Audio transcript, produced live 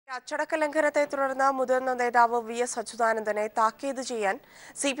അച്ചടക്ക ലംഘനത്തെ തുടർന്ന് മുതിർന്ന നേതാവ് വി.എസ്. അച്യുതാനന്ദനെ താക്കീത് ചെയ്യാൻ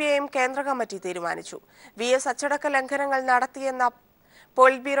സിപിഐഎം കേന്ദ്ര കമ്മിറ്റി തീരുമാനിച്ചു. വി.എസ്. അച്ചടക്ക ലംഘനങ്ങൾ നടത്തിയെന്ന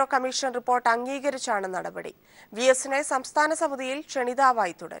പോളിറ്റ് ബ്യൂറോ കമ്മീഷൻ റിപ്പോർട്ട് അംഗീകരിച്ചാണ് നടപടി. വി.എസിനെ സംസ്ഥാന സമിതിയിൽ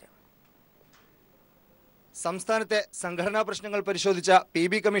ക്ഷണിതാവായി തുടരും. സംസ്ഥാനത്തെ സംഘടനാ പ്രശ്നങ്ങൾ പരിശോധിച്ച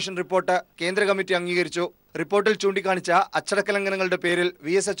പി.ബി. കമ്മീഷൻ റിപ്പോർട്ട് കേന്ദ്ര കമ്മിറ്റി അംഗീകരിച്ചു. റിപ്പോർട്ടിൽ ചൂണ്ടിക്കാണിച്ച അച്ചടക്ക ലംഘനങ്ങളുടെ പേരിൽ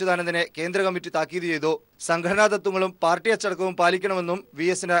വി.എസ്. അച്യുതാനന്ദനെ കേന്ദ്ര കമ്മിറ്റി താക്കീത് ചെയ്തു. സംഘടനാ തത്വങ്ങളും പാർട്ടി അച്ചടക്കവും പാലിക്കണമെന്നും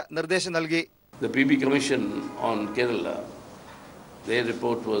വി.എസിന് നിർദ്ദേശം നൽകി. The P.B. Commission on Kerala, their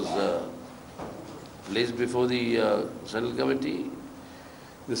report was placed before the Central Committee.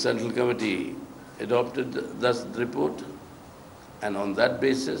 The Central Committee adopted the report, and on that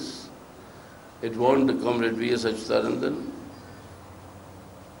basis, it warned the Comrade V.S. Achyutanandan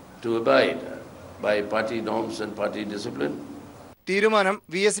to abide by party norms and party discipline. തീരുമാനം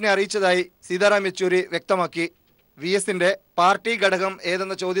വി.എസിനെ അറിയിച്ചതായി സീതാറാം യെച്ചൂരി വ്യക്തമാക്കി. വി.എസിന്റെ party ഘടകം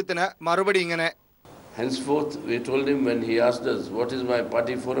ഏതെന്ന ചോദ്യത്തിന് മറുപടി ഇങ്ങനെ: Henceforth, we told him when he asked us, what is my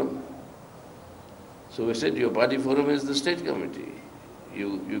party forum? So we said, your party forum is the state committee.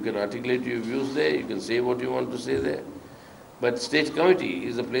 You can articulate your views there, you can say what you want to say there. But state committee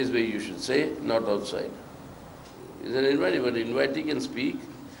is the place where you should say, not outside. It's an inviting, but inviting and speak,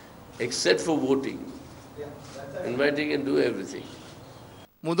 except for voting. Inviting and do everything.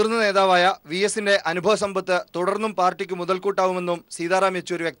 മുതിർന്ന നേതാവായ വി.എസിന്റെ അനുഭവ സമ്പത്ത് തുടർന്നും പാർട്ടിക്ക് മുതൽക്കൂട്ടാവുമെന്നും സീതാറാം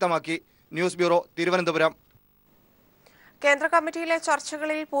യെച്ചൂരി വ്യക്തമാക്കി. News bureau, Thiruvananthapuram. കേന്ദ്ര കമ്മിറ്റിയിലെ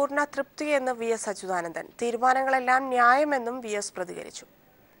ചർച്ചകളിൽ പൂർണ്ണ തൃപ്തിയെന്ന് VS. Achuthanandan. തീരുമാനങ്ങളെല്ലാം ന്യായമെന്നും VS. പ്രതികരിച്ചു.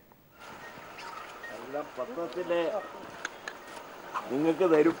 നിങ്ങൾക്ക്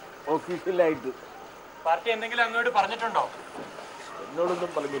തരും ഒഫീഷ്യലായിട്ട്. പാർട്ടി എന്തെങ്കിലും അങ്ങോട്ട് പറഞ്ഞിട്ടുണ്ടോ?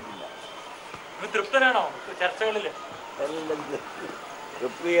 എന്നോടൊന്നും പറഞ്ഞിട്ടില്ല. തൃപ്തനാണോ ചർച്ചകളിൽ?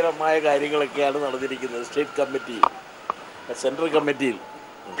 തൃപ്തികരമായ കാര്യങ്ങളൊക്കെയാണ് നടന്നിരിക്കുന്നത്. സ്റ്റേറ്റ് കമ്മിറ്റി, സെൻട്രൽ കമ്മിറ്റിയിൽ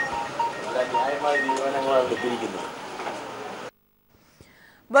എല്ലാ ന്യായമായ തീരുമാനങ്ങളാണ് എടുത്തിരിക്കുന്നത്.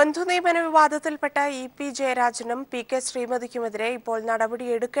 ബന്ധുനിയമന വിവാദത്തിൽപ്പെട്ട ഇ.പി. ജയരാജനും പി.കെ. ശ്രീമതിക്കുമെതിരെ ഇപ്പോൾ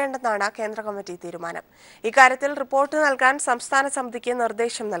നടപടിയെടുക്കേണ്ടെന്നാണ് കേന്ദ്ര കമ്മിറ്റി തീരുമാനം. ഇക്കാര്യത്തിൽ റിപ്പോർട്ട് നൽകാൻ സംസ്ഥാന സമിതിക്ക്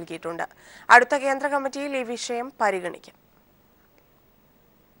നിർദ്ദേശം നൽകിയിട്ടുണ്ട്. അടുത്ത കേന്ദ്ര കമ്മിറ്റിയിൽ ഈ വിഷയം പരിഗണിക്കും.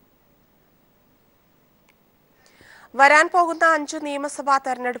 വരാൻ പോകുന്ന 5 നിയമസഭാ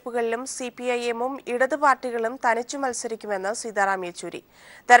തെരഞ്ഞെടുപ്പുകളിലും സിപിഐഎമ്മും ഇടതു പാർട്ടികളും തനിച്ചു മത്സരിക്കുമെന്ന് സീതാറാം യെച്ചൂരി.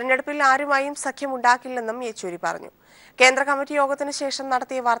 തെരഞ്ഞെടുപ്പിൽ ആരുമായും സഖ്യമുണ്ടാക്കില്ലെന്നും യെച്ചൂരി പറഞ്ഞു. കേന്ദ്ര കമ്മിറ്റി യോഗത്തിന് ശേഷം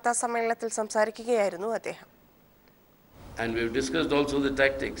നടത്തിയ വാർത്താ സമ്മേളനത്തിൽ സംസാരിക്കുകയായിരുന്നു അദ്ദേഹം. And we have discussed also the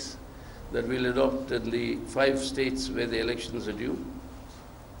tactics that we'll adopt in the 5 states where the elections are due.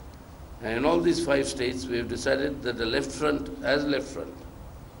 And in all these 5 states, we have decided that the left front, as left front,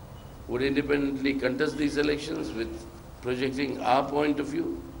 would independently contest these elections with projecting our point of view,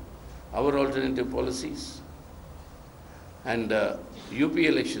 our alternative policies. And UP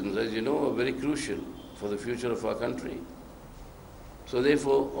elections, as you know, are very crucial for the future of our country. So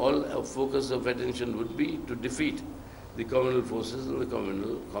therefore, all our focus of attention would be to defeat the communal forces and the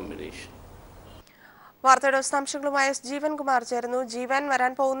communal combination. വാർത്തയുടെ വിശദാംശങ്ങളുമായി ജീവൻകുമാർ ചേരുന്നു. ജീവൻ,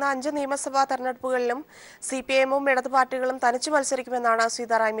 വരാൻ പോകുന്ന 5 നിയമസഭാ തെരഞ്ഞെടുപ്പുകളിലും സിപിഐഎമ്മും ഇടതു പാർട്ടികളും തനിച്ചു മത്സരിക്കുമെന്നാണ്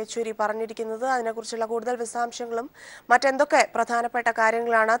സീതാറാം യെച്ചൂരി പറഞ്ഞിരിക്കുന്നത്. അതിനെക്കുറിച്ചുള്ള കൂടുതൽ വിശദാംശങ്ങളും മറ്റെന്തൊക്കെ പ്രധാനപ്പെട്ട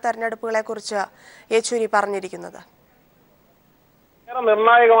കാര്യങ്ങളാണ് തെരഞ്ഞെടുപ്പുകളെക്കുറിച്ച് യെച്ചൂരി പറഞ്ഞിരിക്കുന്നത്?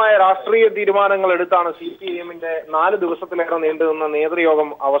 നിർണായകമായ രാഷ്ട്രീയ തീരുമാനങ്ങൾ എടുത്താണ് സിപിഐഎമ്മിന്റെ 4 ദിവസത്തിലേറെ നീണ്ടുനിന്ന നേതൃയോഗം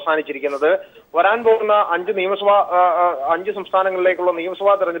അവസാനിച്ചിരിക്കുന്നത്. വരാൻ പോകുന്ന 5 സംസ്ഥാനങ്ങളിലേക്കുള്ള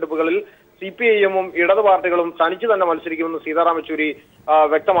നിയമസഭാ തെരഞ്ഞെടുപ്പുകളിൽ സിപിഐഎമ്മും ഇടതു പാർട്ടികളും തനിച്ചു തന്നെ മത്സരിക്കുമെന്ന് സീതാറാം യെച്ചൂരി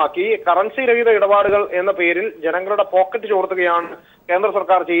വ്യക്തമാക്കി. കറൻസി രഹിത ഇടപാടുകൾ എന്ന പേരിൽ ജനങ്ങളുടെ പോക്കറ്റ് ചോർത്തുകയാണ് കേന്ദ്ര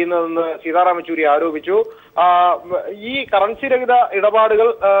സർക്കാർ ചെയ്യുന്നതെന്ന് സീതാറാം യെച്ചൂരി ആരോപിച്ചു. ഈ കറൻസി രഹിത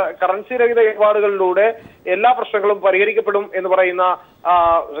ഇടപാടുകളിലൂടെ എല്ലാ പ്രശ്നങ്ങളും പരിഹരിക്കപ്പെടും എന്ന് പറയുന്ന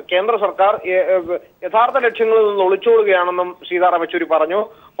കേന്ദ്ര സർക്കാർ യഥാർത്ഥ ലക്ഷ്യങ്ങളിൽ നിന്ന് ഒളിച്ചോടുകയാണെന്നും സീതാറാം യെച്ചൂരി പറഞ്ഞു.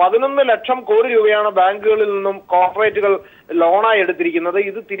 11 ലക്ഷം കോടി രൂപയാണ് ബാങ്കുകളിൽ നിന്നും കോർപ്പറേറ്റുകൾ ലോണായി എടുത്തിരിക്കുന്നത്.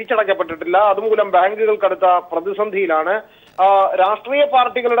 ഇത് തിരിച്ചടയ്ക്കപ്പെട്ടിട്ടില്ല. അതുമൂലം ബാങ്കുകൾ കടുത്ത പ്രതിസന്ധിയിലാണ്. രാഷ്ട്രീയ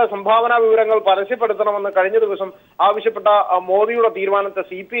പാർട്ടികളുടെ സംഭാവനാ വിവരങ്ങൾ പരസ്യപ്പെടുത്തണമെന്ന് കഴിഞ്ഞ ദിവസം ആവശ്യപ്പെട്ട മോദിയുടെ തീരുമാനത്തെ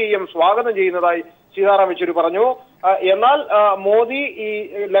സിപിഐഎം സ്വാഗതം ചെയ്യുന്നതായി സീതാറാം യെച്ചൂരി പറഞ്ഞു. എന്നാൽ മോദി ഈ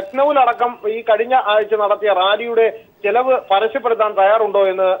ലക്നൌവിലടക്കം ഈ കഴിഞ്ഞ ആഴ്ച നടത്തിയ റാലിയുടെ ചെലവ് പരസ്യപ്പെടുത്താൻ തയ്യാറുണ്ടോ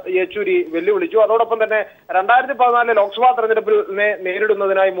എന്ന് യെച്ചൂരി വെല്ലുവിളിച്ചു. അതോടൊപ്പം തന്നെ 2014 ലോക്സഭാ തെരഞ്ഞെടുപ്പിൽ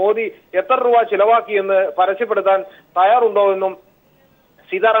നേരിടുന്നതിനായി മോദി എത്ര രൂപ ചിലവാക്കിയെന്ന് പരസ്യപ്പെടുത്താൻ തയ്യാറുണ്ടോ എന്നും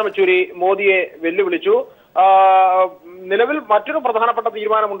സീതാറാം യെച്ചൂരി മോദിയെ വെല്ലുവിളിച്ചു. നിലവിൽ മറ്റൊരു പ്രധാനപ്പെട്ട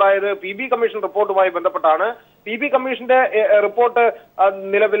തീരുമാനമുണ്ടായത് പി.ബി. കമ്മീഷൻ റിപ്പോർട്ടുമായി ബന്ധപ്പെട്ടാണ്. പി.ബി. കമ്മീഷന്റെ റിപ്പോർട്ട്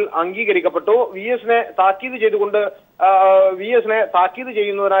നിലവിൽ അംഗീകരിക്കപ്പെട്ടു. വി.എസിനെ താക്കീത്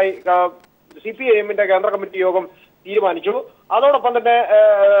ചെയ്യുന്നതിനായി സിപിഐഎമ്മിന്റെ കേന്ദ്ര കമ്മിറ്റി യോഗം തീരുമാനിച്ചു. അതോടൊപ്പം തന്നെ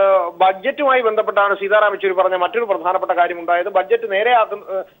ബഡ്ജറ്റുമായി ബന്ധപ്പെട്ടാണ് സീതാറാം യെച്ചൂരി പറഞ്ഞ മറ്റൊരു പ്രധാനപ്പെട്ട കാര്യം ഉണ്ടായത്.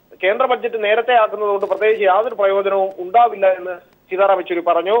 കേന്ദ്ര ബഡ്ജറ്റ് നേരത്തെ ആക്കുന്നതുകൊണ്ട് പ്രത്യേകിച്ച് യാതൊരു പ്രയോജനവും ഉണ്ടാവില്ല എന്ന് സീതാറാം യെച്ചൂരി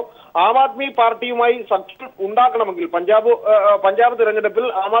പറഞ്ഞു. ആം ആദ്മി പാർട്ടിയുമായി സഖ്യം ഉണ്ടാക്കണമെങ്കിൽ പഞ്ചാബ് തിരഞ്ഞെടുപ്പിൽ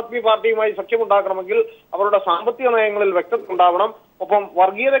ആം ആദ്മി പാർട്ടിയുമായി സഖ്യം ഉണ്ടാക്കണമെങ്കിൽ അവരുടെ സാമ്പത്തിക നയങ്ങളിൽ വ്യക്തത ഉണ്ടാവണം. ഒപ്പം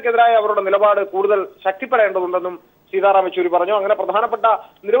വർഗീയതയ്ക്കെതിരായ അവരുടെ നിലപാട് കൂടുതൽ ശക്തിപ്പെടേണ്ടതുണ്ടെന്നും സീതാറാം യെച്ചൂരി പറഞ്ഞു. അങ്ങനെ പ്രധാനപ്പെട്ട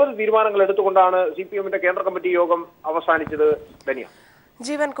നിരവധി തീരുമാനങ്ങൾ എടുത്തുകൊണ്ടാണ് CPM-ന്റെ കേന്ദ്ര കമ്മിറ്റി യോഗം അവസാനിച്ചത്. ധന്യ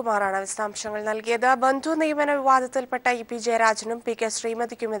ജീവൻ കുമാറാണ് വിശദാംശങ്ങൾ നൽകിയത്. ബന്ധു നിയമന വിവാദത്തിൽപ്പെട്ട EP ജയരാജനും PK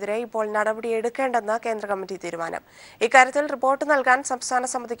ശ്രീമതിക്കുമെതിരെ ഇപ്പോൾ നടപടിയെടുക്കേണ്ടെന്ന് കേന്ദ്ര കമ്മിറ്റി തീരുമാനം. ഇക്കാര്യത്തിൽ റിപ്പോർട്ട് നൽകാൻ സംസ്ഥാന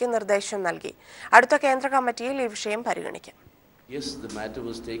സമിതിക്ക് നിർദ്ദേശം നൽകി. അടുത്ത കേന്ദ്ര കമ്മിറ്റിയിൽ ഈ വിഷയം പരിഗണിക്കും. Yes, the matter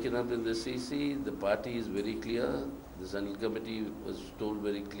was taken up in the CC. The party is very clear. The Central Committee was told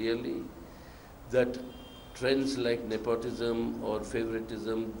very clearly that trends like nepotism or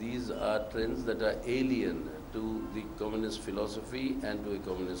favoritism, these are trends that are alien to the communist philosophy and to a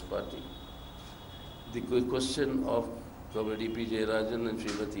communist party. The question of Comrade EP Jayarajan and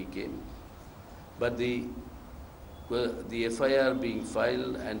Srimati came, but the FIR being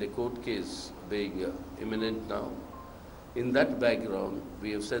filed and a court case being imminent now, in that background, we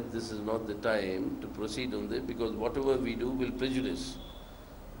have said this is not the time to proceed on this, because whatever we do will prejudice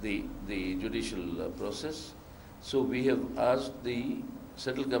the judicial process. So we have asked, the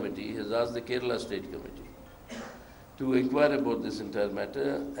Central Committee has asked the Kerala State Committee to inquire about this entire matter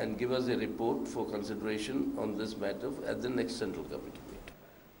and give us a report for consideration on this matter at the next Central Committee meeting.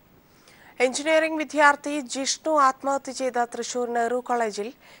 Engineering വിദ്യാർത്ഥി ജിഷ്ണു ആത്മഹത്യ ചെയ്ത തൃശൂർ നെഹ്റു കോളേജിൽ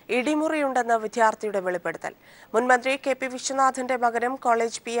ഇടിമുറിയുണ്ടെന്ന് വിദ്യാർത്ഥിയുടെ വെളിപ്പെടുത്തൽ. മുൻമന്ത്രി KP വിശ്വനാഥന്റെ മകനും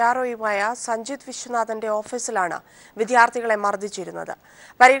college PROയുമായ Sanjith വിശ്വനാഥന്റെ ഓഫീസിലാണ് വിദ്യാർത്ഥികളെ മർദ്ദിച്ചിരുന്നത്.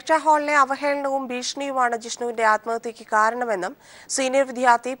 പരീക്ഷാ ഹാളിലെ അവഹേളനവും ഭീഷണിയുമാണ് ജിഷ്ണുവിന്റെ ആത്മഹത്യയ്ക്ക് കാരണമെന്നും സീനിയർ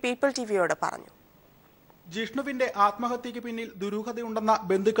വിദ്യാർത്ഥി പീപ്പിൾ TVയോട് പറഞ്ഞു. ജിഷ്ണുവിന്റെ ആത്മഹത്യയ്ക്ക് പിന്നിൽ ദുരൂഹതയുണ്ടെന്ന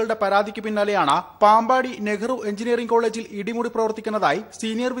ബന്ധുക്കളുടെ പരാതിക്ക് പിന്നാലെയാണ് പാമ്പാടി നെഹ്റു എഞ്ചിനീയറിംഗ് കോളേജിൽ ഇടിമുറി പ്രവർത്തിക്കുന്നതായി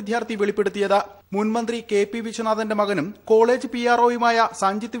സീനിയർ വിദ്യാർത്ഥി വെളിപ്പെടുത്തിയത്. മുൻമന്ത്രി KP വിശ്വനാഥന്റെ മകനും കോളേജ് PROയുമായ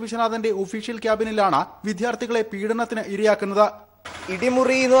സഞ്ജിത്ത് വിശ്വനാഥന്റെ ഒഫീഷ്യൽ ക്യാബിനിലാണ് വിദ്യാർത്ഥികളെ പീഡനത്തിന് ഇരയാക്കുന്നത്.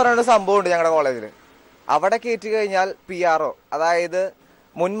 ഇടിമുറി എന്ന് പറയുന്ന സംഭവമുണ്ട് ഞങ്ങളുടെ കോളേജിൽ. അവിടെ കയറ്റി കഴിഞ്ഞാൽ PRO, അതായത്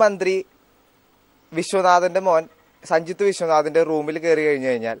മുൻമന്ത്രി വിശ്വനാഥന്റെ മോൻ സഞ്ജിത്ത് വിശ്വനാഥന്റെ റൂമിൽ കയറി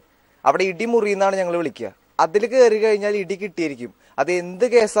കഴിഞ്ഞു കഴിഞ്ഞാൽ അവിടെ ഇടിമുറി എന്നാണ് ഞങ്ങൾ വിളിക്കുക. അതിൽ കയറി കഴിഞ്ഞാൽ ഇടി കിട്ടിയിരിക്കും. അത് എന്ത്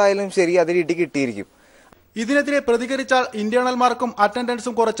കേസായാലും ശരി, അതിൽ ഇടി കിട്ടിയിരിക്കും. ഇതിനെതിരെ പ്രതികരിച്ചാൽ ഇന്റേണൽ മാർക്കും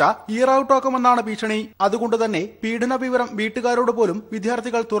അറ്റൻഡൻസും കുറച്ച ഇയർ ഔട്ട് ആക്കുമെന്നാണ് ഭീഷണി. അതുകൊണ്ട് തന്നെ പീഡന വിവരം വീട്ടുകാരോട് പോലും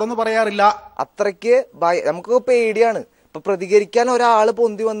വിദ്യാർത്ഥികൾ തുറന്നു പറയാറില്ല. അത്രയ്ക്ക് നമുക്ക് പേടിയാണ്. ഇപ്പൊ പ്രതികരിക്കാൻ ഒരാൾ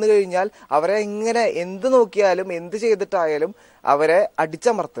പൊന്തി വന്നു കഴിഞ്ഞാൽ അവരെ എങ്ങനെ എന്ത് നോക്കിയാലും എന്ത് ചെയ്തിട്ടായാലും അവരെ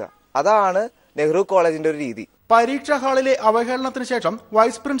അടിച്ചമർത്തുക. അതാണ് നെഹ്റു കോളേജിന്റെ ഒരു രീതി. പരീക്ഷാ ഹാളിലെ അവഹേളനത്തിന് ശേഷം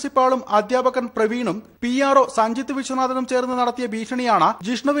വൈസ് പ്രിൻസിപ്പാളും അധ്യാപകൻ പ്രവീണും PRO സഞ്ജിത്ത് വിശ്വനാഥനും ചേർന്ന് നടത്തിയ ഭീഷണിയാണ്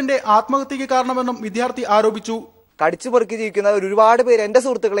ജിഷ്ണുവിന്റെ ആത്മഹത്യയ്ക്ക് കാരണമെന്നും വിദ്യാർത്ഥി ആരോപിച്ചു. കടിച്ചു പെറുക്കി ജീവിക്കുന്ന ഒരുപാട് പേര് എന്റെ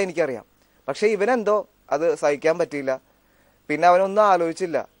സുഹൃത്തുക്കളെ എനിക്കറിയാം. പക്ഷെ ഇവനെന്തോ അത് സഹിക്കാൻ പറ്റിയില്ല. പിന്നെ അവനൊന്നും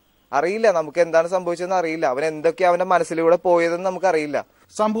ആലോചിച്ചില്ല. അറിയില്ല നമുക്ക് എന്താണ് സംഭവിച്ചതെന്ന് അറിയില്ല. അവൻ എന്തൊക്കെ അവന്റെ മനസ്സിലൂടെ പോയതെന്ന് നമുക്കറിയില്ല.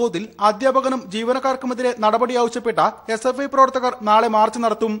 സംഭവത്തിൽ അധ്യാപകനും ജീവനക്കാർക്കുമെതിരെ നടപടി ആവശ്യപ്പെട്ട SFI പ്രവർത്തകർ നാളെ മാർച്ച്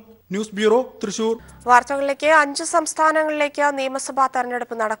നടത്തും. News bureau, Thrissur. വാർത്തകളിലേക്ക്. 5 സംസ്ഥാനങ്ങളിലേക്ക് നിയമസഭാ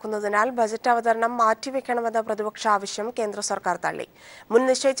തെരഞ്ഞെടുപ്പ് നടക്കുന്നതിനാൽ ബജറ്റ് അവതരണം മാറ്റിവെക്കണമെന്ന പ്രതിപക്ഷ ആവശ്യം കേന്ദ്ര സർക്കാർ തള്ളി. മുൻ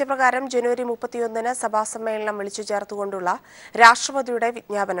നിശ്ചയിച്ച പ്രകാരം ജനുവരി 31-ന് സഭാ സമ്മേളനം വിളിച്ചു ചേർത്തുകൊണ്ടുള്ള രാഷ്ട്രപതിയുടെ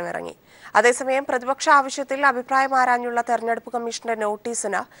വിജ്ഞാപനം ഇറങ്ങി. അതേസമയം പ്രതിപക്ഷ ആവശ്യത്തിൽ അഭിപ്രായം ആരാഞ്ഞുള്ള തെരഞ്ഞെടുപ്പ് കമ്മീഷന്റെ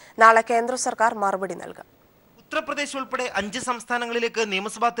നോട്ടീസിന് നാളെ കേന്ദ്ര സർക്കാർ മറുപടി നൽകും. ഉത്തർപ്രദേശ് ഉൾപ്പെടെ 5 സംസ്ഥാനങ്ങളിലേക്ക്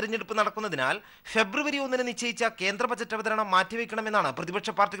നിയമസഭാ തിരഞ്ഞെടുപ്പ് നടക്കുന്നതിനാൽ ഫെബ്രുവരി 1-ന് നിശ്ചയിച്ച കേന്ദ്ര ബജറ്റ് അവതരണം മാറ്റിവെക്കണമെന്നാണ് പ്രതിപക്ഷ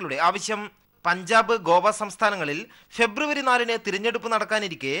പാർട്ടികളുടെ ആവശ്യം. പഞ്ചാബ്, ഗോവ സംസ്ഥാനങ്ങളിൽ ഫെബ്രുവരി 4-ന് തിരഞ്ഞെടുപ്പ്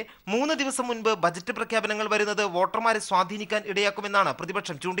നടക്കാനിരിക്കെ 3 ദിവസം മുൻപ് ബജറ്റ് പ്രഖ്യാപനങ്ങൾ വരുന്നത് വോട്ടർമാരെ സ്വാധീനിക്കാൻ ഇടയാക്കുമെന്നാണ്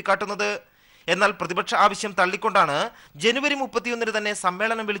പ്രതിപക്ഷം ചൂണ്ടിക്കാട്ടുന്നത്. എന്നാൽ പ്രതിപക്ഷ ആവശ്യം തള്ളിക്കൊണ്ടാണ് ജനുവരി 31-ന് തന്നെ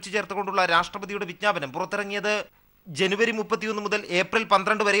സമ്മേളനം വിളിച്ചു ചേർത്തുകൊണ്ടുള്ള രാഷ്ട്രപതിയുടെ വിജ്ഞാപനം പുറത്തിറങ്ങിയത്. ജനുവരി 31 മുതൽ ഏപ്രിൽ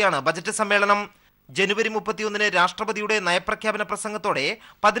 12 വരെയാണ് ബജറ്റ് സമ്മേളനം. ജനുവരി 31-ന് രാഷ്ട്രപതിയുടെ നയപ്രഖ്യാപന പ്രസംഗത്തോടെ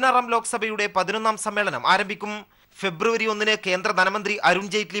 16ാം ലോക്സഭയുടെ 11ാം സമ്മേളനം ആരംഭിക്കും. ഫെബ്രുവരി 1-ന് കേന്ദ്ര ധനമന്ത്രി അരുൺ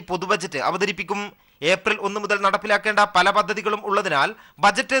ജെയ്റ്റ്ലി പൊതുബജറ്റ് അവതരിപ്പിക്കും. ഏപ്രിൽ 1 മുതൽ നടപ്പിലാക്കേണ്ട പല പദ്ധതികളും ഉള്ളതിനാൽ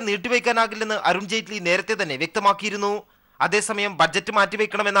ബജറ്റ് നീട്ടിവെക്കാനാകില്ലെന്ന് അരുൺ ജെയ്റ്റ്ലി നേരത്തെ തന്നെ വ്യക്തമാക്കിയിരുന്നു. അതേസമയം ബജറ്റ്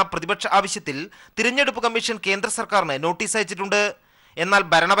മാറ്റിവെക്കണമെന്ന പ്രതിപക്ഷ ആവശ്യത്തിൽ തിരഞ്ഞെടുപ്പ് കമ്മീഷൻ കേന്ദ്ര സർക്കാരിന് നോട്ടീസ് അയച്ചിട്ടുണ്ട്. എന്നാൽ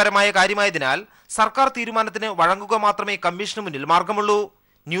ഭരണപരമായ കാര്യമായതിനാൽ സർക്കാർ തീരുമാനത്തിന് വഴങ്ങുക മാത്രമേ കമ്മീഷന് മുന്നിൽ മാർഗമുള്ളൂ.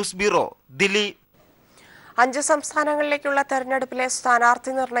 News bureau, Delhi. 5 സംസ്ഥാനങ്ങളിലേക്കുള്ള തെരഞ്ഞെടുപ്പിലെ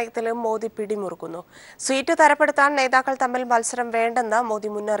സ്ഥാനാർത്ഥി നിർണയത്തിലും മോദി പിടിമുറുക്കുന്നു. സീറ്റ് തരപ്പെടുത്താൻ നേതാക്കൾ തമ്മിൽ മത്സരം വേണ്ടെന്ന് മോദി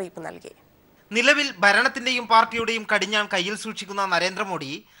മുന്നറിയിപ്പ് നൽകി. നിലവിൽ ഭരണത്തിന്റെയും പാർട്ടിയുടെയും കടിഞ്ഞാൺ കയ്യിൽ സൂക്ഷിക്കുന്ന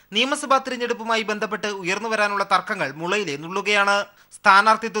നരേന്ദ്രമോദി നിയമസഭാ തിരഞ്ഞെടുപ്പുമായി ബന്ധപ്പെട്ട് ഉയർന്നുവരാനുള്ള തർക്കങ്ങൾ മുളയിലെ നുള്ളുകയാണ്.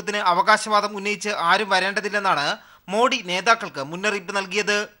 സ്ഥാനാർത്ഥിത്വത്തിന് അവകാശവാദം ഉന്നയിച്ച് ആരും വരേണ്ടതില്ലെന്നാണ് മോഡി നേതാക്കൾക്ക് മുന്നറിയിപ്പ്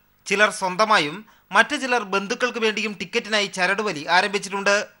നൽകിയത്. ചിലർ സ്വന്തമായും മറ്റു ചിലർ ബന്ധുക്കൾക്ക് വേണ്ടിയും ടിക്കറ്റിനായി ചരടുവലി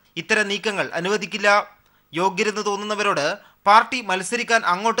ആരംഭിച്ചിട്ടുണ്ട്. ഇത്തരം നീക്കങ്ങൾ അനുവദിക്കില്ല. യോഗ്യരെന്ന് തോന്നുന്നവരോട് പാർട്ടി മത്സരിക്കാൻ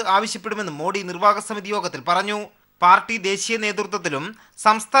അങ്ങോട്ട് ആവശ്യപ്പെടുമെന്നും മോഡി നിർവാഹക സമിതി യോഗത്തിൽ പറഞ്ഞു. പാർട്ടി ദേശീയ നേതൃത്വത്തിലും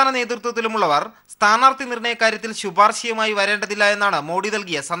സംസ്ഥാന നേതൃത്വത്തിലുമുള്ളവർ സ്ഥാനാർത്ഥി നിർണയ കാര്യത്തിൽ ശുപാർശയുമായി വരേണ്ടതില്ല എന്നാണ് മോഡി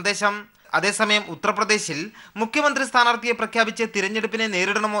നൽകിയ സന്ദേശം. അതേസമയം ഉത്തർപ്രദേശിൽ മുഖ്യമന്ത്രി സ്ഥാനാർത്ഥിയെ പ്രഖ്യാപിച്ച് തിരഞ്ഞെടുപ്പിനെ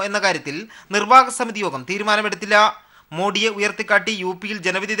നേരിടണമോ എന്ന കാര്യത്തിൽ നിർവാഹക സമിതി യോഗം തീരുമാനമെടുത്തില്ല. മോഡിയെ ഉയർത്തിക്കാട്ടി യു.പിയിൽ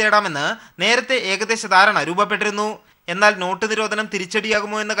ജനവിധി തേടാമെന്ന് നേരത്തെ ഏകദേശ ധാരണ രൂപപ്പെട്ടിരുന്നു. എന്നാൽ നോട്ട് നിരോധനം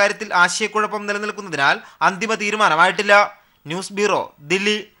തിരിച്ചടിയാകുമോ എന്ന കാര്യത്തിൽ ആശയക്കുഴപ്പം നിലനിൽക്കുന്നതിനാൽ അന്തിമ തീരുമാനമായിട്ടില്ല. News bureau,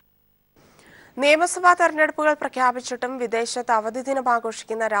 Delhi. നിയമസഭാ തെരഞ്ഞെടുപ്പുകൾ പ്രഖ്യാപിച്ചിട്ടും വിദേശത്ത് അവധി ദിനം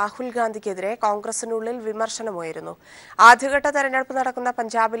ആഘോഷിക്കുന്ന രാഹുൽ ഗാന്ധിക്കെതിരെ കോൺഗ്രസിനുള്ളിൽ വിമർശനമുയരുന്നു. ആദ്യഘട്ട തെരഞ്ഞെടുപ്പ് നടക്കുന്ന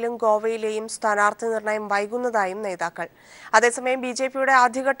പഞ്ചാബിലും ഗോവയിലെയും സ്ഥാനാർത്ഥി നിർണയം വൈകുന്നതായും നേതാക്കൾ. അതേസമയം ബിജെപിയുടെ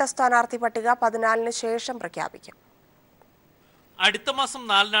ആദ്യഘട്ട സ്ഥാനാർത്ഥി പട്ടിക 14-ന് ശേഷം പ്രഖ്യാപിക്കും. അടുത്ത മാസം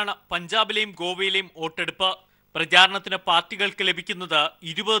 4-നാണ് പഞ്ചാബിലെയും ഗോവയിലെയും വോട്ടെടുപ്പ്. പ്രചാരണത്തിന് പാർട്ടികൾക്ക് ലഭിക്കുന്നത്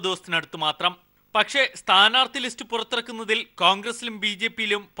 20 ദിവസത്തിനടുത്ത് മാത്രം. പക്ഷേ സ്ഥാനാർത്ഥി ലിസ്റ്റ് പുറത്തിറക്കുന്നതിൽ കോൺഗ്രസിലും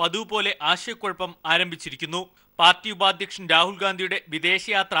ബി.ജെ.പിയിലും പതിവ് പോലെ ആശയക്കുഴപ്പം ആരംഭിച്ചിരിക്കുന്നു. പാർട്ടി ഉപാധ്യക്ഷൻ രാഹുൽ ഗാന്ധിയുടെ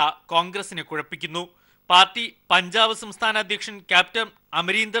വിദേശയാത്ര കോൺഗ്രസിനെ കുഴപ്പിക്കുന്നു. പാർട്ടി പഞ്ചാബ് സംസ്ഥാന അധ്യക്ഷൻ ക്യാപ്റ്റൻ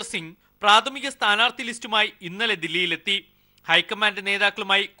അമരീന്ദർ സിംഗ് പ്രാഥമിക സ്ഥാനാർത്ഥി ലിസ്റ്റുമായി ഇന്നലെ ദില്ലിയിലെത്തി. ഹൈക്കമാൻഡ്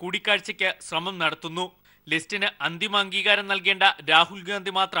നേതാക്കളുമായി കൂടിക്കാഴ്ചയ്ക്ക് ശ്രമം നടത്തുന്നു. ലിസ്റ്റിന് അന്തിമ അംഗീകാരം നൽകേണ്ട രാഹുൽ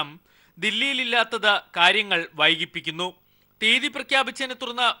ഗാന്ധി മാത്രം ദില്ലിയിലില്ലാത്തത് കാര്യങ്ങൾ വൈകിപ്പിക്കുന്നു. തീയതി പ്രഖ്യാപിച്ചതിനെ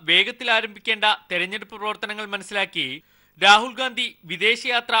തുടർന്ന് വേഗത്തിൽ ആരംഭിക്കേണ്ട തെരഞ്ഞെടുപ്പ് പ്രവർത്തനങ്ങൾ മനസ്സിലാക്കി രാഹുൽ ഗാന്ധി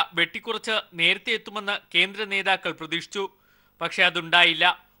വിദേശയാത്ര വെട്ടിക്കുറച്ച് നേരത്തെ എത്തുമെന്ന് കേന്ദ്ര നേതാക്കൾ പ്രതീക്ഷിച്ചു. പക്ഷേ അതുണ്ടായില്ല.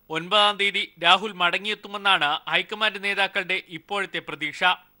 9-ാം തീയതി രാഹുൽ മടങ്ങിയെത്തുമെന്നാണ് ഹൈക്കമാൻഡ് നേതാക്കളുടെ ഇപ്പോഴത്തെ പ്രതീക്ഷ.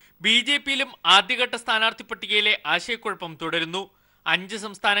 ബി.ജെ.പിയിലും ആദ്യഘട്ട സ്ഥാനാർത്ഥി പട്ടികയിലെ ആശയക്കുഴപ്പം തുടരുന്നു. 5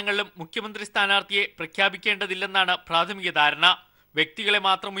 സംസ്ഥാനങ്ങളിലും മുഖ്യമന്ത്രി സ്ഥാനാർത്ഥിയെ പ്രഖ്യാപിക്കേണ്ടതില്ലെന്നാണ് പ്രാഥമിക ധാരണ. വ്യക്തികളെ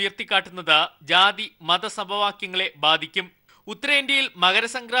മാത്രം ഉയർത്തിക്കാട്ടുന്നത് ജാതി മത സമവാക്യങ്ങളെ ബാധിക്കും. ഉത്തരേന്ത്യയിൽ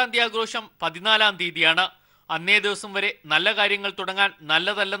മകരസംക്രാന്തി ആഘോഷം 14-ാം തീയതിയാണ്. അന്നേ ദിവസം വരെ നല്ല കാര്യങ്ങൾ തുടങ്ങാൻ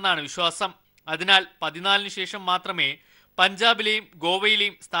നല്ലതല്ലെന്നാണ് വിശ്വാസം. അതിനാൽ 14-ന് ശേഷം മാത്രമേ പഞ്ചാബിലെയും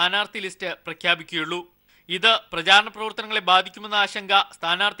ഗോവയിലെയും സ്ഥാനാർത്ഥി ലിസ്റ്റ് പ്രഖ്യാപിക്കുകയുള്ളൂ. ഇത് പ്രചാരണ പ്രവർത്തനങ്ങളെ ബാധിക്കുമെന്ന ആശങ്ക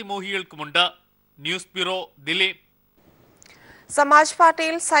സ്ഥാനാർത്ഥി മോഹികൾക്കുമുണ്ട്. News bureau, Delhi. സമാജ്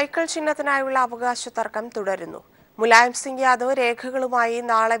പാർട്ടിയിൽ സൈക്കിൾ ചിഹ്നത്തിനായുള്ള അവകാശ തർക്കം തുടരുന്നു. മുലായം സിംഗ് യാദവ് രേഖകളുമായി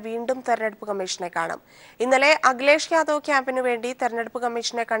നാളെ വീണ്ടും തെരഞ്ഞെടുപ്പ് കമ്മീഷനെ കാണും. ഇന്നലെ അഖിലേഷ് യാദവ് ക്യാമ്പിനു വേണ്ടി തെരഞ്ഞെടുപ്പ്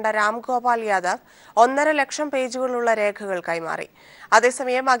കമ്മീഷനെ കണ്ട രാംഗോപാൽ യാദവ് 1.5 ലക്ഷം പേജുകളുള്ള രേഖകൾ കൈമാറി.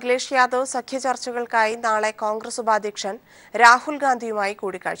 അതേസമയം അഖിലേഷ് യാദവ് സഖ്യ ചർച്ചകൾക്കായി നാളെ കോൺഗ്രസ് ഉപാധ്യക്ഷൻ രാഹുൽ ഗാന്ധിയുമായി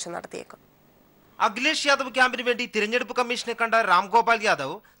കൂടിക്കാഴ്ച നടത്തിയേക്കും. അഖിലേഷ് യാദവ് ക്യാമ്പിന് വേണ്ടി തിരഞ്ഞെടുപ്പ് കമ്മീഷനെ കണ്ട രാംഗോപാൽ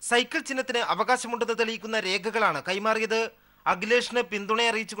യാദവ് സൈക്കിൾ ചിഹ്നത്തിന് അവകാശമുണ്ടെന്ന് തെളിയിക്കുന്ന രേഖകളാണ് കൈമാറിയത്. അഖിലേഷിന് പിന്തുണ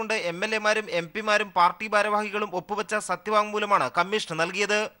അറിയിച്ചുകൊണ്ട് MLA-മാരും MP-മാരും പാർട്ടി ഭാരവാഹികളും ഒപ്പുവെച്ച സത്യവാങ്മൂലമാണ് കമ്മീഷന്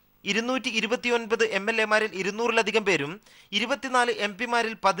നൽകിയത്. 229 MLA-മാരിൽ 200-ലധികം പേരും 24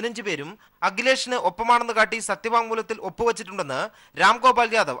 MP-മാരിൽ 15 പേരും അഖിലേഷിന് ഒപ്പമാണെന്ന് കാട്ടി സത്യവാങ്മൂലത്തിൽ ഒപ്പുവെച്ചിട്ടുണ്ടെന്ന് രാംഗോപാൽ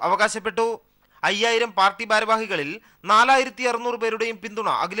യാദവ് അവകാശപ്പെട്ടു. 5000 പാർട്ടി ഭാരവാഹികളിൽ 4600 പേരുടെയും പിന്തുണ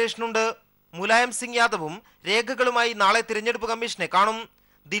അഖിലേഷിനുണ്ട്. മുലായം സിംഗ് യാദവും രേഖകളുമായി നാളെ തിരഞ്ഞെടുപ്പ് കമ്മീഷനെ കാണും.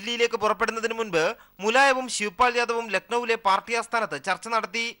 ദില്ലിയിലേക്ക് പുറപ്പെടുന്നതിന് മുൻപ് മുലായവും ശിവപാൽ യാദവും ലക്നൌവിലെ പാർട്ടി ആസ്ഥാനത്ത് ചർച്ച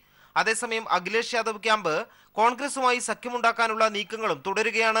നടത്തി. അതേസമയം അഖിലേഷ് യാദവ് ക്യാമ്പ് കോൺഗ്രസുമായി സഖ്യമുണ്ടാക്കാനുള്ള നീക്കങ്ങളും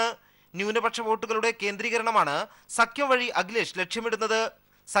തുടരുകയാണ്. ന്യൂനപക്ഷ വോട്ടുകളുടെ കേന്ദ്രീകരണമാണ് സഖ്യം വഴി അഖിലേഷ് ലക്ഷ്യമിടുന്നത്.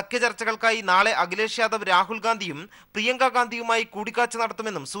 സഖ്യ ചർച്ചകൾക്കായി നാളെ അഖിലേഷ് യാദവ് രാഹുൽ ഗാന്ധിയും പ്രിയങ്ക ഗാന്ധിയുമായി കൂടിക്കാഴ്ച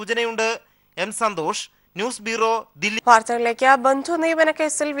നടത്തുമെന്നും സൂചനയുണ്ട്. M Santhosh, news bureau, Delhi. വാർത്തകളിലേക്ക്. ബന്ധു നിയമന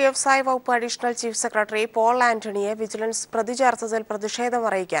കേസിൽ വ്യവസായ വകുപ്പ് additional chief secretary Paul ആന്റണിയെ vigilance പ്രതി ചേർത്തതിൽ പ്രതിഷേധം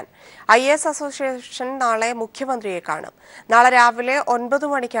അറിയിക്കാൻ IAS അസോസിയേഷൻ നാളെ മുഖ്യമന്ത്രിയെ കാണും. നാളെ രാവിലെ 9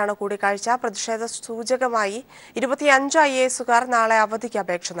 മണിക്കാണ് കൂടിക്കാഴ്ച. പ്രതിഷേധ സൂചകമായി 25 IASകാർ നാളെ അവധിക്ക്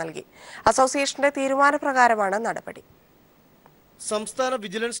അപേക്ഷ നൽകി. അസോസിയേഷന്റെ തീരുമാനപ്രകാരമാണ് നടപടി. സംസ്ഥാന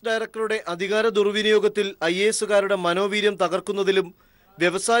വിജിലൻസ് ഡയറക്ടറുടെ അധികാര ദുർവിനിയോഗത്തിൽ IASകാരുടെ മനോവീര്യം തകർക്കുന്നതിലും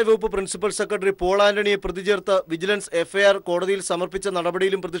വ്യവസായ വകുപ്പ് പ്രിൻസിപ്പൽ സെക്രട്ടറി പോൾ ആന്റണിയെ പ്രതി ചേർത്ത് വിജിലൻസ് FIR കോടതിയിൽ സമർപ്പിച്ച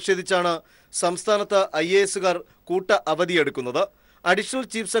നടപടിയിലും പ്രതിഷേധിച്ചാണ് സംസ്ഥാനത്ത് IASകാർ കൂട്ട അവധിയെടുക്കുന്നത്. അഡീഷണൽ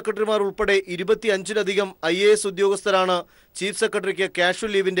ചീഫ് സെക്രട്ടറിമാർ ഉൾപ്പെടെ 25-ലധികം IAS ഉദ്യോഗസ്ഥരാണ് ചീഫ് സെക്രട്ടറിക്ക്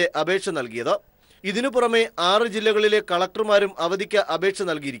കാഷ്വൽ ലീവിന്റെ അപേക്ഷ നൽകിയത്. ഇതിനു പുറമെ 6 ജില്ലകളിലെ കളക്ടർമാരും അവധിക്ക് അപേക്ഷ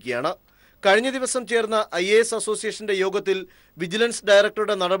നൽകിയിരിക്കുകയാണ്. കഴിഞ്ഞ ദിവസം ചേർന്ന IAS അസോസിയേഷന്റെ യോഗത്തിൽ വിജിലൻസ്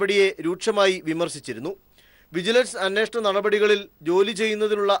ഡയറക്ടറുടെ നടപടിയെ രൂക്ഷമായി വിമർശിച്ചിരുന്നു. വിജിലൻസ് അന്വേഷണ നടപടികളിൽ ജോലി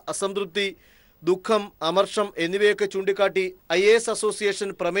ചെയ്യുന്നതിനുള്ള അസംതൃപ്തി, ദുഃഖം, അമർഷം എന്നിവയൊക്കെ ചൂണ്ടിക്കാട്ടി IAS അസോസിയേഷൻ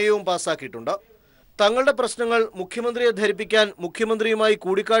പ്രമേയവും പാസാക്കിയിട്ടുണ്ട്. തങ്ങളുടെ പ്രശ്നങ്ങൾ മുഖ്യമന്ത്രിയെ ധരിപ്പിക്കാൻ മുഖ്യമന്ത്രിയുമായി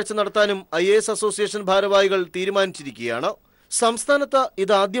കൂടിക്കാഴ്ച നടത്താനും IAS അസോസിയേഷൻ ഭാരവാഹികൾ തീരുമാനിച്ചിരിക്കുകയാണ്. സംസ്ഥാനത്ത്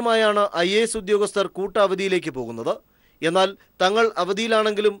ഇതാദ്യമായാണ് IAS ഉദ്യോഗസ്ഥർ കൂട്ടവധിയിലേക്ക് പോകുന്നത്. എന്നാൽ തങ്ങൾ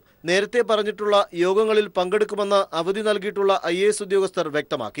അവധിയിലാണെങ്കിലും നേരത്തെ പറഞ്ഞിട്ടുള്ള യോഗങ്ങളിൽ പങ്കെടുക്കുമെന്ന് അവധി നൽകിയിട്ടുള്ള IAS ഉദ്യോഗസ്ഥർ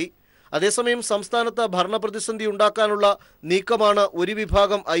വ്യക്തമാക്കി. അതേസമയം സംസ്ഥാനത്ത് ഭരണപ്രതിസന്ധി ഉണ്ടാക്കാനുള്ള നീക്കമാണ് ഒരു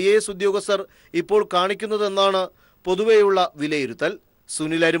വിഭാഗം IAS ഉദ്യോഗസ്ഥർ ഇപ്പോൾ കാണിക്കുന്നതെന്നാണ് പൊതുവെയുള്ള വിലയിരുത്തൽ.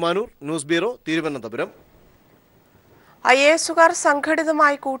 Sunil Arumanoor, news bureau, Thiruvananthapuram. IASുകാർ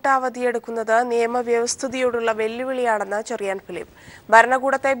സംഘടിതമായി കൂട്ടാവധിയെടുക്കുന്നത് നിയമവ്യവസ്ഥിതിയോടുള്ള വെല്ലുവിളിയാണെന്ന് Cherian Philip.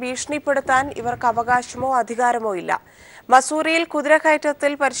 ഭരണകൂടത്തെ ഭീഷണിപ്പെടുത്താൻ ഇവർക്ക് അവകാശമോ അധികാരമോ ഇല്ല. മസൂറിയിൽ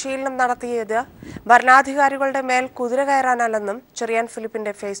കുതിരകയറ്റത്തിൽ പരിശീലനം നടത്തിയത് ഭരണാധികാരികളുടെ മേൽ കുതിര കയറാനല്ലെന്നും ചെറിയാൻ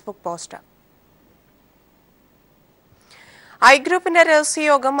ഫിലിപ്പിന്റെ ഫേസ്ബുക്ക് പോസ്റ്റ്. ഐ ഗ്രൂപ്പിന്റെ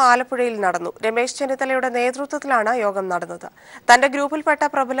രഹസ്യയോഗം ആലപ്പുഴയിൽ നടന്നു. രമേശ് ചെന്നിത്തലയുടെ നേതൃത്വത്തിലാണ് യോഗം നടന്നത്. തന്റെ ഗ്രൂപ്പിൽപ്പെട്ട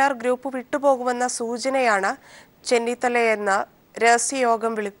പ്രബലർ ഗ്രൂപ്പ് വിട്ടുപോകുമെന്ന സൂചനയാണ് ചെന്നിത്തലയെന്ന്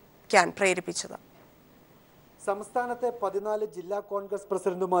രഹസ്യയോഗം വിളിക്കാൻ പ്രേരിപ്പിച്ചത്. സംസ്ഥാനത്തെ 14 ജില്ലാ കോൺഗ്രസ്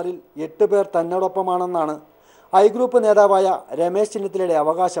പ്രസിഡന്റുമാരിൽ 8 പേർ തന്നോടൊപ്പമാണെന്നാണ് ഐ ഗ്രൂപ്പ് നേതാവായ രമേശ് ചെന്നിത്തലയുടെ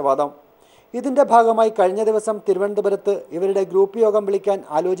അവകാശവാദം. ഇതിന്റെ ഭാഗമായി കഴിഞ്ഞ ദിവസം തിരുവനന്തപുരത്ത് ഇവരുടെ ഗ്രൂപ്പ് യോഗം വിളിക്കാൻ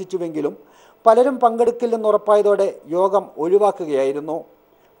ആലോചിച്ചുവെങ്കിലും പലരും പങ്കെടുക്കില്ലെന്നുറപ്പായതോടെ യോഗം ഒഴിവാക്കുകയായിരുന്നു.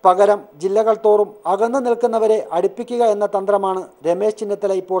 പകരം ജില്ലകൾ തോറും അകന്നു നിൽക്കുന്നവരെ അടുപ്പിക്കുക എന്ന തന്ത്രമാണ് രമേശ്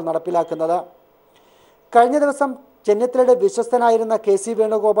ചെന്നിത്തല ഇപ്പോൾ നടപ്പിലാക്കുന്നത്. കഴിഞ്ഞ ദിവസം ചെന്നിത്തലയുടെ വിശ്വസ്തനായിരുന്ന KC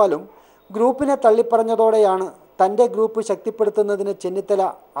വേണുഗോപാലും ഗ്രൂപ്പിനെ തള്ളിപ്പറഞ്ഞതോടെയാണ് തൻ്റെ ഗ്രൂപ്പ് ശക്തിപ്പെടുത്തുന്നതിന് ചെന്നിത്തല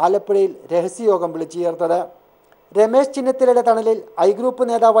ആലപ്പുഴയിൽ രഹസ്യയോഗം വിളിച്ചു ചേർത്തത്. രമേശ് ചെന്നിത്തലയുടെ തണലിൽ ഐ ഗ്രൂപ്പ്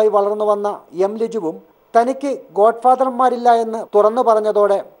നേതാവായി വളർന്നു വന്ന M ലിജുവും തനിക്ക് ഗോഡ്ഫാദർമാരില്ല എന്ന് തുറന്നു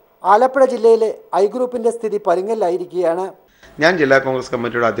പറഞ്ഞതോടെ ആലപ്പുഴ ജില്ലയിലെ ഐ ഗ്രൂപ്പിന്റെ സ്ഥിതി പരുങ്ങലിലായിരിക്കുകയാണ്. ഞാൻ ജില്ലാ കോൺഗ്രസ്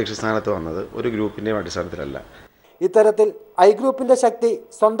കമ്മിറ്റിയുടെ അധ്യക്ഷ സ്ഥാനത്ത് വന്നത് ഒരു ഗ്രൂപ്പിന്റെയും അടിസ്ഥാനത്തിലല്ല. ഇത്തരത്തിൽ ഐ ഗ്രൂപ്പിന്റെ ശക്തി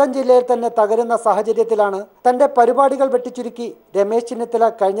സ്വന്തം ജില്ലയിൽ തന്നെ തകരുന്ന സാഹചര്യത്തിലാണ് തന്റെ പരിപാടികൾ വെട്ടിച്ചുരുക്കി രമേശ് ചെന്നിത്തല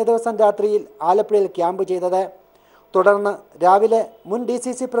കഴിഞ്ഞ ദിവസം രാത്രിയിൽ ആലപ്പുഴയിൽ ക്യാമ്പ് ചെയ്തത്. തുടർന്ന് രാവിലെ മുൻ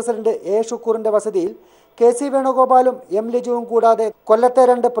DCC പ്രസിഡന്റ് A ഷുക്കൂറിന്റെ വസതിയിൽ KC വേണുഗോപാലും M ലിജുവും കൂടാതെ കൊല്ലത്തെ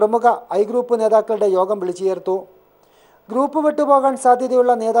 2 പ്രമുഖ ഐ ഗ്രൂപ്പ് നേതാക്കളുടെ യോഗം വിളിച്ചു ചേർത്തു. ഗ്രൂപ്പ് വിട്ടുപോകാൻ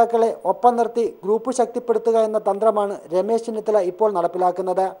സാധ്യതയുള്ള നേതാക്കളെ ഒപ്പം നിർത്തി ഗ്രൂപ്പ് ശക്തിപ്പെടുത്തുക എന്ന തന്ത്രമാണ് രമേശ് ചെന്നിത്തല ഇപ്പോൾ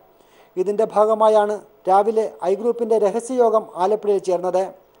നടപ്പിലാക്കുന്നത്. ഇതിന്റെ ഭാഗമായാണ് രാവിലെ ഐ ഗ്രൂപ്പിന്റെ രഹസ്യയോഗം ആലപ്പുഴയിൽ ചേർന്നത്.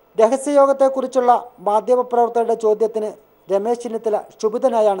 രഹസ്യയോഗത്തെക്കുറിച്ചുള്ള മാധ്യമപ്രവർത്തകരുടെ ചോദ്യത്തിന് രമേശ് ചെന്നിത്തല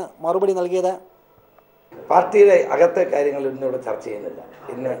ക്ഷുഭിതനായാണ് മറുപടി നൽകിയത്. പാർട്ടിയുടെ അകത്തെ കാര്യങ്ങൾ ഇന്നിവിടെ ചർച്ച ചെയ്യുന്നില്ല.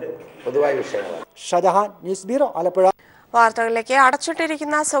 ഇന്ന് പൊതുവായ വിഷയങ്ങളാണ്. Shajahan, news bureau, Alappuzha. വാർത്തകളിലേക്ക്.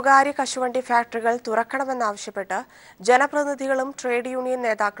 അടച്ചിട്ടിരിക്കുന്ന സ്വകാര്യ കശുവണ്ടി ഫാക്ടറികൾ തുറക്കണമെന്നാവശ്യപ്പെട്ട് ജനപ്രതിനിധികളും ട്രേഡ് യൂണിയൻ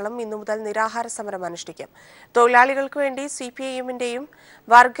നേതാക്കളും ഇന്നു മുതൽ നിരാഹാര സമരം അനുഷ്ഠിക്കും. തൊഴിലാളികൾക്ക് വേണ്ടി CPIMന്റെയും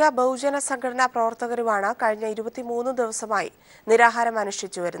വർഗ ബഹുജന സംഘടനാ പ്രവർത്തകരുമാണ് കഴിഞ്ഞ 23 ദിവസമായി നിരാഹാരം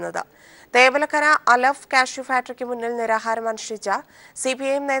അനുഷ്ഠിച്ചു വരുന്നത്. തേവലക്കര അലഫ് കാഷ്യൂ ഫാക്ടറിക്ക് മുന്നിൽ നിരാഹാരം അനുഷ്ഠിച്ച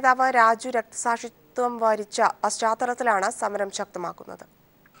CPIM നേതാവ് രാജു രക്തസാക്ഷിത്വം വരിച്ച പശ്ചാത്തലത്തിലാണ് സമരം ശക്തമാക്കുന്നത്.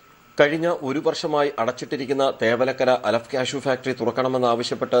 കഴിഞ്ഞ 1 വർഷമായി അടച്ചിട്ടിരിക്കുന്ന തേവലക്കര അലഫ് കാഷ്യൂ ഫാക്ടറി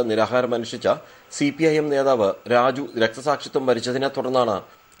തുറക്കണമെന്നാവശ്യപ്പെട്ട് നിരാഹാരമനുഷ്ഠിച്ച CPIM നേതാവ് രാജു രക്തസാക്ഷിത്വം വരിച്ചതിനെ തുടർന്നാണ്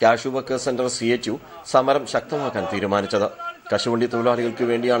കാഷ്യൂ വർക്കേഴ്സ് സെന്റർ CHU സമരം ശക്തമാക്കാൻ തീരുമാനിച്ചത്. കശുവണ്ടി തൊഴിലാളികൾക്ക്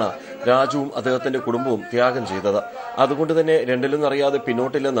വേണ്ടിയാണ് രാജുവും അദ്ദേഹത്തിന്റെ കുടുംബവും ത്യാഗം ചെയ്തത്. അതുകൊണ്ട് തന്നെ രണ്ടിലും അറിയാതെ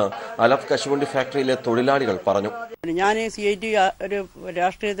പിന്നോട്ടില്ലെന്ന് അലഫ് കശുവണ്ടി ഫാക്ടറിയിലെ തൊഴിലാളികൾ പറഞ്ഞു. ഞാൻ CIT ഒരു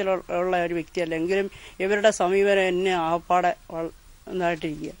രാഷ്ട്രീയത്തിലുള്ള ഒരു വ്യക്തിയല്ല, എങ്കിലും ഇവരുടെ സമീപനം എന്നെ ആപ്പാടെ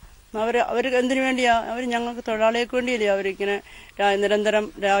ഇതായിട്ടിരിക്കുക. അവർക്ക് എന്തിനു വേണ്ടിയാ? അവർ ഞങ്ങൾക്ക് തൊഴിലാളികൾക്ക് വേണ്ടിയല്ലേ അവരിങ്ങനെ നിരന്തരം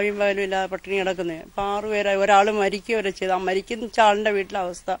രാവിലും പകലും ഇല്ലാതെ പട്ടിണി കിടക്കുന്നത്. ഇപ്പം 6 പേരായി, ഒരാൾ മരിക്കുക വരെ ചെയ്ത്. ആ മരിക്കുന്ന ആളിൻ്റെ വീട്ടിലെ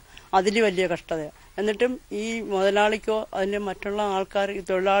അവസ്ഥ അതിൽ വലിയ കഷ്ടതയാണ്. എന്നിട്ടും ഈ മുതലാളിക്കോ അതിൻ്റെ മറ്റുള്ള ആൾക്കാർ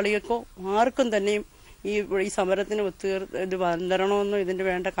തൊഴിലാളികൾക്കോ ആർക്കും തന്നെയും ഈ സമരത്തിന് ഇത് തരണമെന്നോ ഇതിൻ്റെ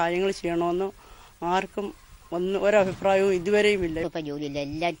വേണ്ട കാര്യങ്ങൾ ചെയ്യണമെന്നോ ആർക്കും ഒരഭിപ്രായവും ഇതുവരെയും ഇല്ല. ഇപ്പം ജോലിയില്ല,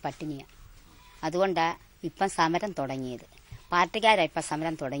 എല്ലാം പട്ടിണിയാണ്. അതുകൊണ്ടാണ് ഇപ്പം സമരം തുടങ്ങിയത്. പാർട്ടിക്കാരാണ് ഇപ്പം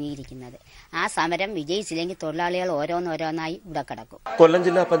സമരം തുടങ്ങിയിരിക്കുന്നത്. ആ സമരം വിജയിച്ചില്ലെങ്കിൽ തൊഴിലാളികൾ ഓരോന്നോരോന്നായി ഇവിടെ കിടക്കും. കൊല്ലം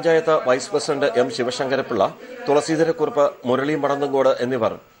ജില്ലാ panchayat vice president M Sivasankara Pillai, Thulaseedhara Kurup, Murali മടന്നങ്കോട്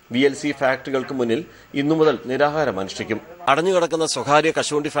എന്നിവർ VLC ഫാക്ടറികൾക്ക് മുന്നിൽ ഇന്നു മുതൽ നിരാഹാരം അനുഷ്ഠിക്കും. അടഞ്ഞുകിടക്കുന്ന സ്വകാര്യ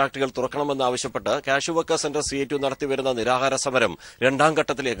കശുവണ്ടി ഫാക്ടറികൾ തുറക്കണമെന്നാവശ്യപ്പെട്ട് കാഷ്യൂ വർക്കേഴ്സ് സെന്റർ CHU നടത്തിവരുന്ന നിരാഹാര സമരം 2ാം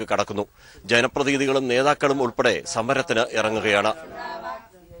ഘട്ടത്തിലേക്ക് കടക്കുന്നു. ജനപ്രതിനിധികളും നേതാക്കളും ഉൾപ്പെടെ സമരത്തിന് ഇറങ്ങുകയാണ്.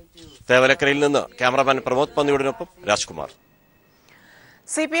 തേവലക്കരയിൽ നിന്ന് ക്യാമറാമാൻ പ്രമോദ് പന്നിയോടിനൊപ്പം രാജ്കുമാർ.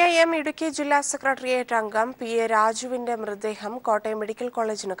 CPIM ഇടുക്കി ജില്ലാ സെക്രട്ടേറിയറ്റ് അംഗം PA രാജുവിന്റെ മൃതദേഹം കോട്ടയം മെഡിക്കൽ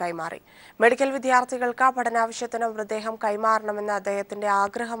കോളേജിന് കൈമാറി. മെഡിക്കൽ വിദ്യാർത്ഥികൾക്ക് പഠനാവശ്യത്തിന് മൃതദേഹം കൈമാറണമെന്ന അദ്ദേഹത്തിന്റെ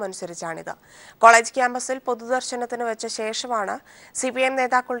ആഗ്രഹമനുസരിച്ചാണിത്. കോളേജ് ക്യാമ്പസിൽ പൊതുദർശനത്തിന് വെച്ച ശേഷമാണ് CPIM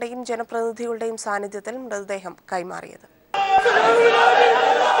നേതാക്കളുടെയും ജനപ്രതിനിധികളുടെയും സാന്നിധ്യത്തിൽ മൃതദേഹം കൈമാറിയത്.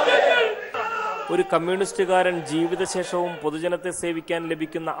 ഒരു കമ്മ്യൂണിസ്റ്റുകാരൻ ജീവിതശേഷവും പൊതുജനത്തെ സേവിക്കാൻ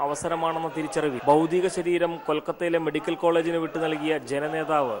ലഭിക്കുന്ന അവസരമാണെന്ന തിരിച്ചറിവിൽ ഭൗതിക ശരീരം കൊൽക്കത്തയിലെ മെഡിക്കൽ കോളേജിന് വിട്ടു നൽകിയ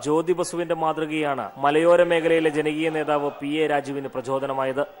ജനനേതാവ് ജ്യോതി ബസുവിന്റെ മാതൃകയാണ് മലയോര മേഖലയിലെ ജനകീയ നേതാവ് PA രാജുവിന്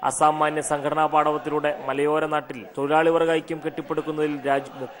പ്രചോദനമായത്. അസാമാന്യ സംഘടനാ പാടവത്തിലൂടെ മലയോര നാട്ടിൽ തൊഴിലാളി വർഗ ഐക്യം കെട്ടിപ്പടുക്കുന്നതിൽ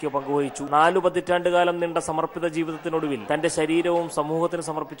രാജു മുഖ്യ പങ്കുവഹിച്ചു. 4 പതിറ്റാണ്ടുകാലം നീണ്ട സമർപ്പിത ജീവിതത്തിനൊടുവിൽ തന്റെ ശരീരവും സമൂഹത്തിന്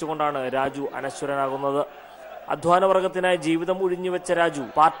സമർപ്പിച്ചുകൊണ്ടാണ് രാജു അനശ്വരനാകുന്നത്. അധ്വാനവർഗത്തിനായി ജീവിതം ഒഴിഞ്ഞുവെച്ച രാജു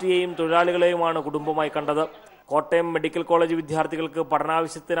പാർട്ടിയെയും തൊഴിലാളികളെയുമാണ് കുടുംബമായി കണ്ടത്. കോട്ടയം മെഡിക്കൽ കോളേജ് വിദ്യാർത്ഥികൾക്ക്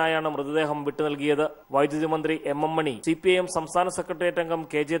പഠനാവശ്യത്തിനായാണ് മൃതദേഹം വിട്ടു നൽകിയത്. വൈദ്യുതി മന്ത്രി MM മണി, CPIM സംസ്ഥാന സെക്രട്ടേറിയറ്റ് അംഗം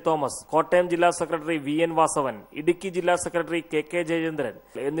KJ തോമസ്, കോട്ടയം ജില്ലാ സെക്രട്ടറി VN വാസവൻ, ഇടുക്കി ജില്ലാ സെക്രട്ടറി KK ജയചന്ദ്രൻ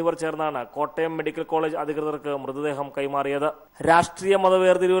എന്നിവർ ചേർന്നാണ് കോട്ടയം മെഡിക്കൽ കോളേജ് അധികൃതർക്ക് മൃതദേഹം കൈമാറിയത്. രാഷ്ട്രീയ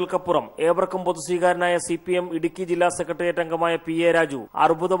മതവേർതിരിവുകൾക്കപ്പുറം ഏവർക്കും പൊതുസ്വീകാരനായ CPM ഇടുക്കി ജില്ലാ സെക്രട്ടേറിയറ്റ് അംഗമായ PA രാജു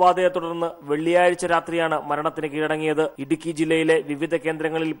അർബുദബാധയെ തുടർന്ന് വെള്ളിയാഴ്ച രാത്രിയാണ് മരണത്തിന് കീഴടങ്ങിയത്. ഇടുക്കി ജില്ലയിലെ വിവിധ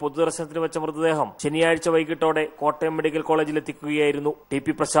കേന്ദ്രങ്ങളിൽ പൊതുദർശനത്തിന് വെച്ച മൃതദേഹം ശനിയാഴ്ച വൈകിട്ടോടെ കോട്ടയം മെഡിക്കൽ കോളേജിൽ എത്തിക്കുകയായിരുന്നു.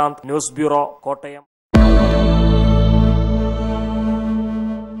 TP Prashant, news bureau, Kottayam.